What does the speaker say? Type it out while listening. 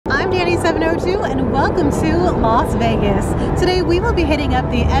3702 and welcome to Las Vegas. Today we will be hitting up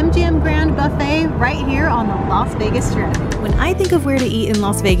the MGM Grand Buffet right here on the Las Vegas Strip. When I think of where to eat in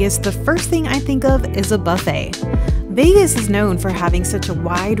Las Vegas, the first thing I think of is a buffet. Vegas is known for having such a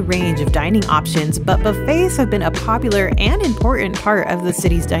wide range of dining options, but buffets have been a popular and important part of the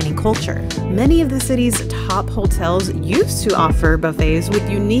city's dining culture. Many of the city's top hotels used to offer buffets with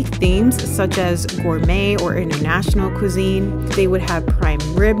unique themes such as gourmet or international cuisine. They would have prime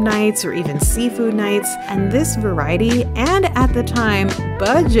rib nights or even seafood nights, and this variety and at the time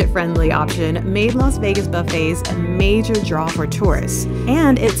budget-friendly option made Las Vegas buffets a major draw for tourists,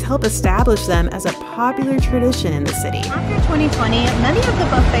 and it's helped establish them as a popular tradition in the city. After 2020, many of the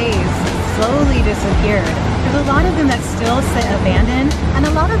buffets slowly disappeared. There's a lot of them that still sit abandoned, and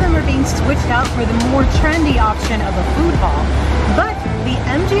a lot of them are being switched out for the more trendy option of a food hall. But the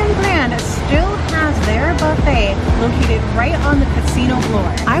MGM Grand still has their buffet located right on the casino floor.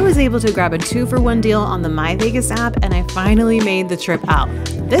 I was able to grab a 2-for-1 deal on the My Vegas app, and I finally made the trip out.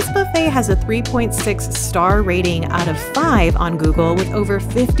 This buffet has a 3.6 star rating out of 5 on Google with over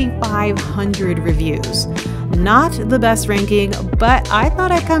 5,500 reviews. Not the best ranking, but I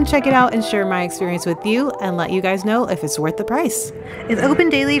thought I'd come check it out and share my experience with you and let you guys know if it's worth the price. It's open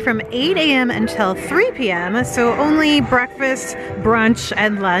daily from 8 a.m. until 3 p.m. so only breakfast, brunch,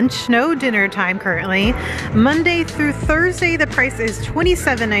 and lunch. No dinner time currently. Monday through Thursday, the price is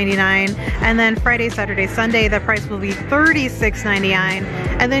 $27.99, and then Friday, Saturday, Sunday, the price will be $36.99,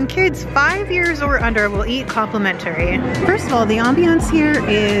 and then kids 5 years or under will eat complimentary. First of all, the ambiance here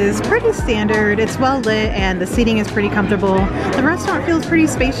is pretty standard. It's well lit and the seating is pretty comfortable. The restaurant feels pretty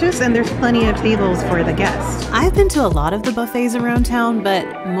spacious and there's plenty of tables for the guests. I've been to a lot of the buffets around town, but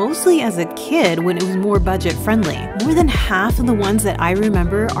mostly as a kid when it was more budget friendly. More than half of the ones that I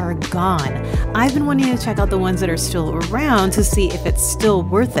remember are gone. I've been wanting to check out the ones that are still around to see if it's still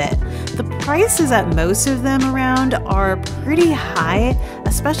worth it. The prices at most of them around are pretty high,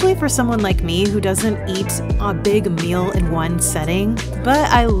 especially for someone like me who doesn't eat a big meal in one setting.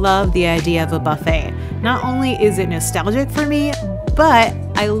 But I love the idea of a buffet. Not only is it nostalgic for me, but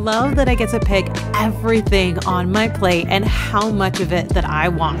I love that I get to pick everything on my plate and how much of it that I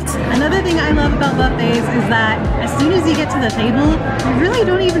want. Another thing I love about buffets is that as soon as you get to the table, you really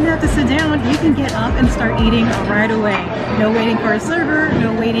don't even have to sit down. You can get up and start eating right away. No waiting for a server,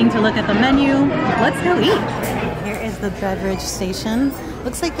 no waiting to look at the menu. Let's go eat. Here is the beverage station.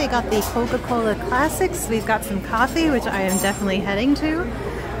 Looks like they got the Coca-Cola Classics. We've got some coffee, which I am definitely heading to.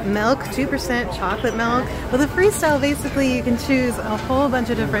 Milk, 2% chocolate milk. With a freestyle, basically you can choose a whole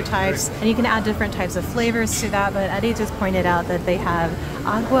bunch of different types and you can add different types of flavors to that, but Eddie just pointed out that they have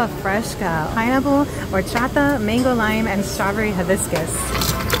agua fresca, pineapple, horchata, mango lime, and strawberry hibiscus.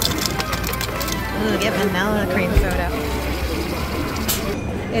 Ooh, get vanilla cream soda.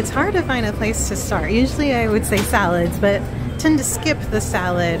 It's hard to find a place to start. Usually I would say salads, but tend to skip the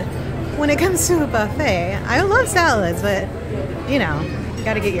salad when it comes to a buffet. I love salads, but you know,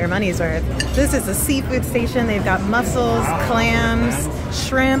 got to get your money's worth. This is a seafood station. They've got mussels, clams,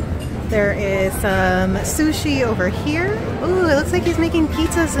 shrimp. There is some sushi over here. Ooh, it looks like he's making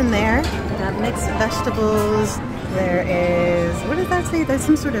pizzas in there. Got mixed vegetables. There is, what does that say? There's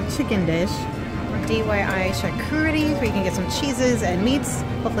some sort of chicken dish. DIY charcuterie, where you can get some cheeses and meats.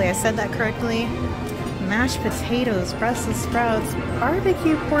 Hopefully I said that correctly. Mashed potatoes, Brussels sprouts,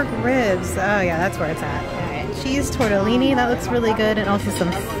 barbecue pork ribs. Oh yeah, that's where it's at. Cheese tortellini, that looks really good, and also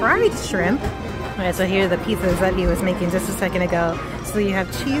some fried shrimp. Alright, so here are the pizzas that he was making just a second ago. So you have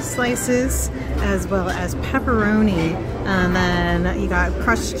cheese slices as well as pepperoni, and then you got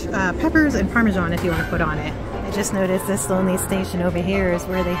crushed peppers and Parmesan if you want to put on it. I just noticed this lonely station over here is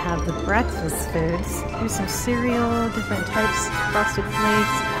where they have the breakfast foods. Here's some cereal, different types, frosted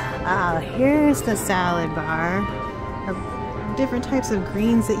flakes. Here's the salad bar. Different types of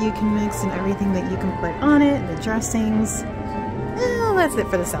greens that you can mix and everything that you can put on it, the dressings. Well, that's it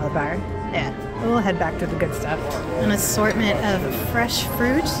for the salad bar. Yeah, we'll head back to the good stuff. An assortment of fresh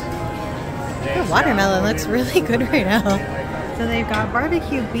fruit. The watermelon looks really good right now. So they've got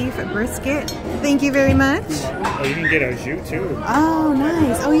barbecue beef brisket. Thank you very much. Oh, you can get a jus too. Oh,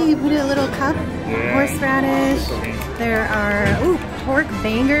 nice. Oh, you put it in a little cup. Yeah. Horseradish. There are, ooh, pork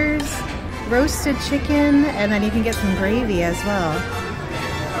bangers. Roasted chicken, and then you can get some gravy as well.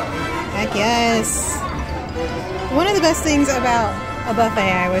 Heck yes. One of the best things about a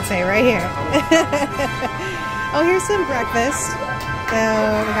buffet, I would say, right here. Oh, here's some breakfast. So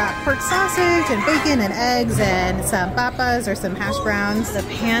we got pork sausage and bacon and eggs and some papas or some hash browns. The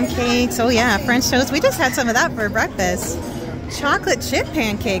pancakes, oh yeah, French toast. We just had some of that for breakfast. Chocolate chip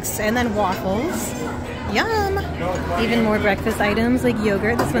pancakes and then waffles. Yum! Even more breakfast items like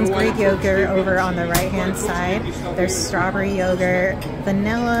yogurt. This one's Greek yogurt over on the right-hand side. There's strawberry yogurt,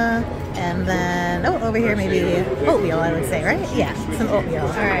 vanilla, and then, oh, over here maybe oatmeal, I would say, right? Yeah, some oatmeal.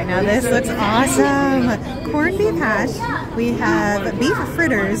 All right, now this looks awesome. Corned beef hash. We have beef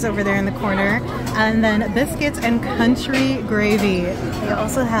fritters over there in the corner, and then biscuits and country gravy. We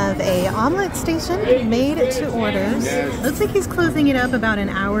also have a omelet station made to orders. Looks like he's closing it up about an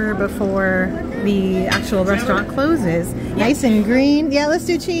hour before the actual restaurant closes. Nice and green. Yeah, let's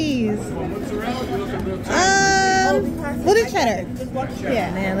do cheese. We'll do cheddar.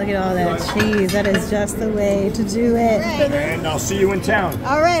 Yeah, man, look at all that cheese. That is just the way to do it. And I'll see you in town.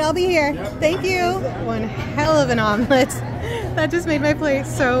 All right, I'll be here. Thank you. One hell of an omelet. That just made my plate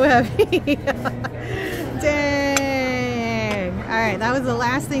so heavy. Dang. All right, that was the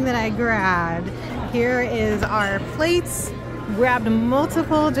last thing that I grabbed. Here is our plates. Grabbed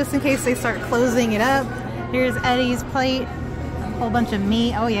multiple just in case they start closing it up. Here's Eddie's plate. Whole bunch of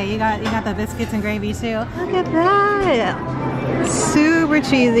meat. Oh yeah, you got the biscuits and gravy too. Look at that. Super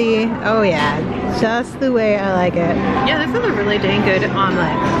cheesy. Oh yeah, just the way I like it. Yeah, this is a really dang good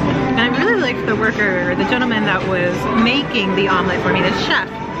omelet. And I really liked the worker, the gentleman that was making the omelet for me, the chef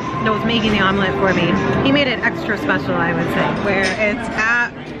that was making the omelet for me. He made it extra special, I would say. Where it's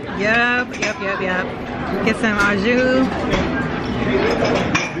at. Yep. Get some au jus.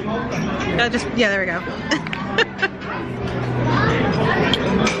 Yeah, there we go.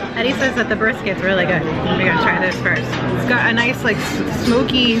 Eddie says that the brisket's really good. We're gonna try this first. It's got a nice like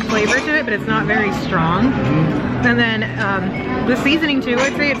smoky flavor to it, but it's not very strong. And then the seasoning too,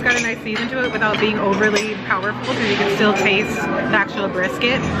 I'd say it's got a nice season to it without being overly powerful, so you can still taste the actual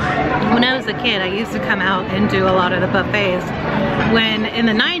brisket. When I was a kid, I used to come out and do a lot of the buffets. When in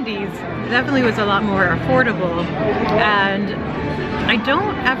the 90s, it definitely was a lot more affordable. And I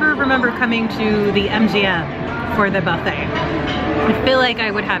don't ever remember coming to the MGM for the buffet. I feel like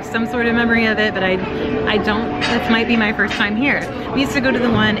I would have some sort of memory of it, but I don't. This might be my first time here. We used to go to the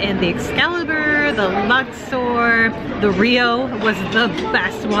one in the Excalibur, the Luxor, the Rio was the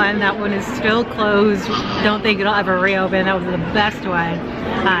best one. That one is still closed. Don't think it'll ever reopen. That was the best one.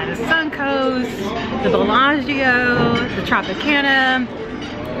 The Suncoast, the Bellagio, the Tropicana.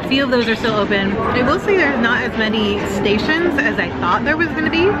 A few of those are still open. I will say there's not as many stations as I thought there was going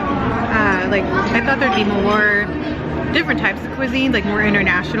to be. Like I thought there'd be more different types of cuisine, like more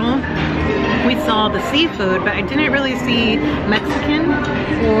international. We saw the seafood, but I didn't really see Mexican,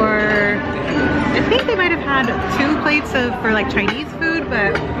 or I think they might have had 2 plates for like Chinese food,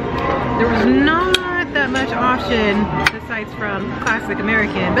 but there was not that much option besides from classic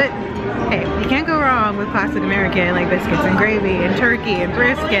American. But hey, you can't go wrong with classic American, like biscuits and gravy and turkey and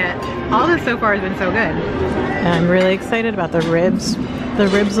brisket. All this so far has been so good. And I'm really excited about the ribs. The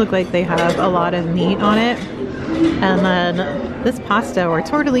ribs look like they have a lot of meat on it. And then this pasta or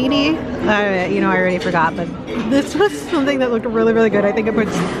tortellini, you know, I already forgot, but this was something that looked really, really good. I think it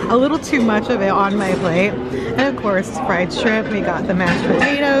puts a little too much of it on my plate. And of course, fried shrimp. We got the mashed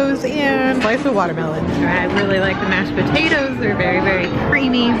potatoes and a slice of watermelon. I really like the mashed potatoes. They're very, very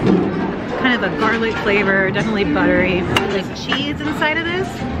creamy. Kind of a garlic flavor, definitely buttery. There's cheese inside of this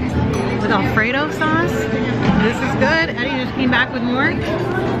with Alfredo sauce. This is good. Eddie just came back with more.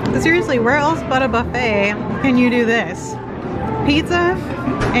 Seriously, where else but a buffet can you do this? Pizza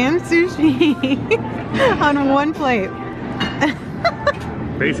and sushi on one plate.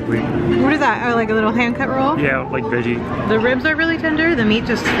 Basically. What is that? Oh, like a little hand cut roll? Yeah, like veggie. The ribs are really tender. The meat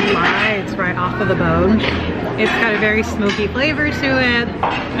just slides right off of the bone. It's got a very smoky flavor to it.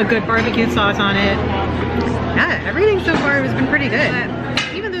 A good barbecue sauce on it. Yeah, everything so far has been pretty good. But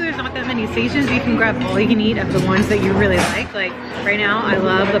even though there's not that many stations, you can grab all you can eat of the ones that you really like. Like right now, I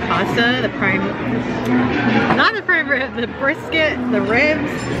love the pasta, the prime, not the prime rib, the brisket, the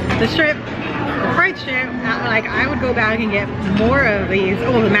ribs, the shrimp, the fried shrimp. Like I would go back and get more of these.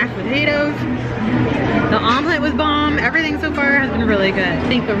 Oh, the mashed potatoes. The omelet was bomb. Everything so far has been really good. I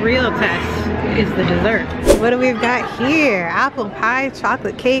think the real test is the dessert. What do we've got here? Apple pie,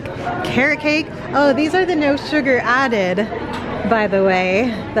 chocolate cake, carrot cake. Oh, these are the no sugar added, by the way,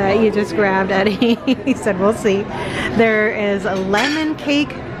 that you just grabbed, Eddie. He said, we'll see. There is a lemon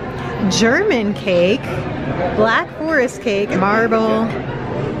cake, German cake, black forest cake, marble,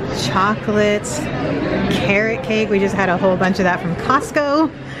 chocolate, carrot cake. We just had a whole bunch of that from Costco.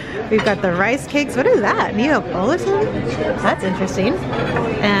 We've got the rice cakes. What is that? Neapolitan? That's interesting.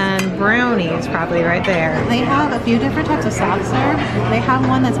 And brownies probably right there. They have a few different types of soft serve. They have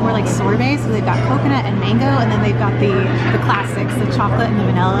one that's more like sorbet, so they've got coconut and mango, and then they've got the classics, the chocolate and the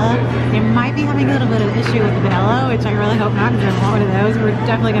vanilla. They might be having a little bit of issue with the vanilla, which I really hope not, because I want one of those. We're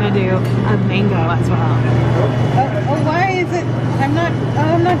definitely gonna do a mango as well. Oh, why is it? I'm not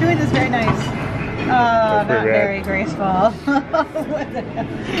doing this very nice. Oh, not very graceful. Alright,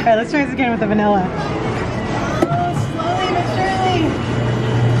 let's try this again with the vanilla. Oh, slowly but surely.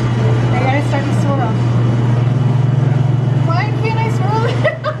 I gotta start to swirl. Why can't I swirl it?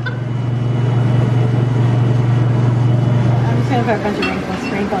 I'm just gonna put a bunch of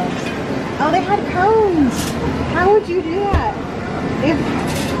sprinkles. Oh, they had cones. How would you do that?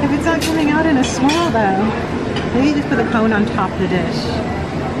 If it's not coming out in a swirl though. Maybe just put the cone on top of the dish.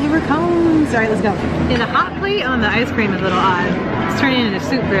 They were cones. All right, let's go. In a hot plate, the ice cream is a little odd. It's turning into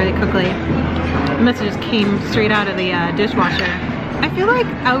soup really quickly. It must have just came straight out of the dishwasher. I feel like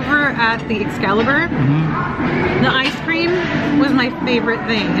over at the Excalibur, the ice cream was my favorite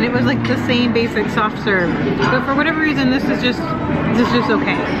thing, and it was like the same basic soft serve. But for whatever reason, this is just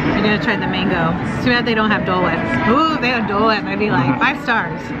okay. I'm gonna try the mango. It's too bad they don't have Dole Whip. Ooh, they had Dole Whip. I'd be like 5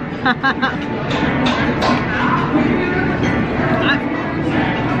 stars.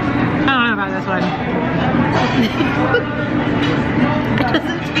 I don't know about this one. It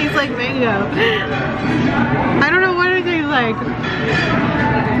doesn't taste like mango. I don't know what it tastes like.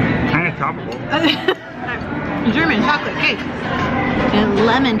 Kind of tropical. German chocolate cake and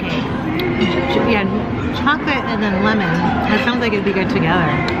lemon cake. Yeah, chocolate and then lemon. That sounds like it'd be good together.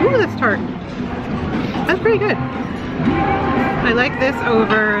 Ooh, that's tart. That's pretty good. I like this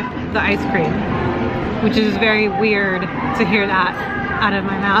over the ice cream, which is very weird to hear that out of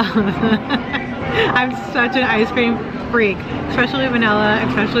my mouth. I'm such an ice cream freak, especially vanilla,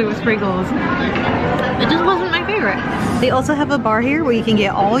 especially with sprinkles. It just wasn't my favorite. They also have a bar here where you can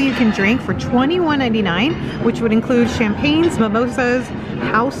get all you can drink for $21.99, which would include champagnes, mimosas,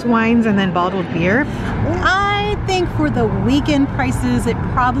 house wines, and then bottled beer. I think for the weekend prices, it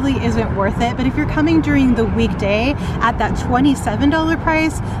probably isn't worth it, but if you're coming during the weekday at that $27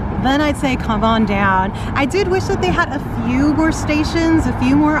 price, then I'd say come on down. I did wish that they had a few more stations, a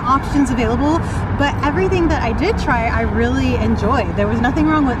few more options available, but everything that I did try, I really enjoyed. There was nothing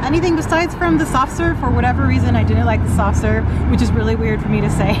wrong with anything besides from the soft serve. For whatever reason, I didn't like the soft serve, which is really weird for me to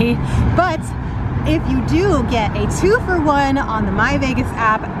say. But if you do get a 2-for-1 on the My Vegas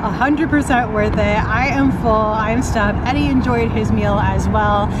app, 100% worth it. I am full, I am stuffed. Eddie enjoyed his meal as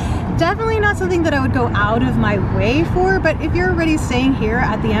well. Definitely not something that I would go out of my way for, but if you're already staying here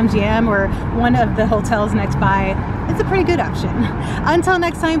at the MGM or one of the hotels next by, it's a pretty good option. Until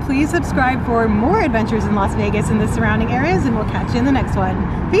next time, please subscribe for more adventures in Las Vegas and the surrounding areas, and we'll catch you in the next one.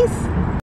 Peace!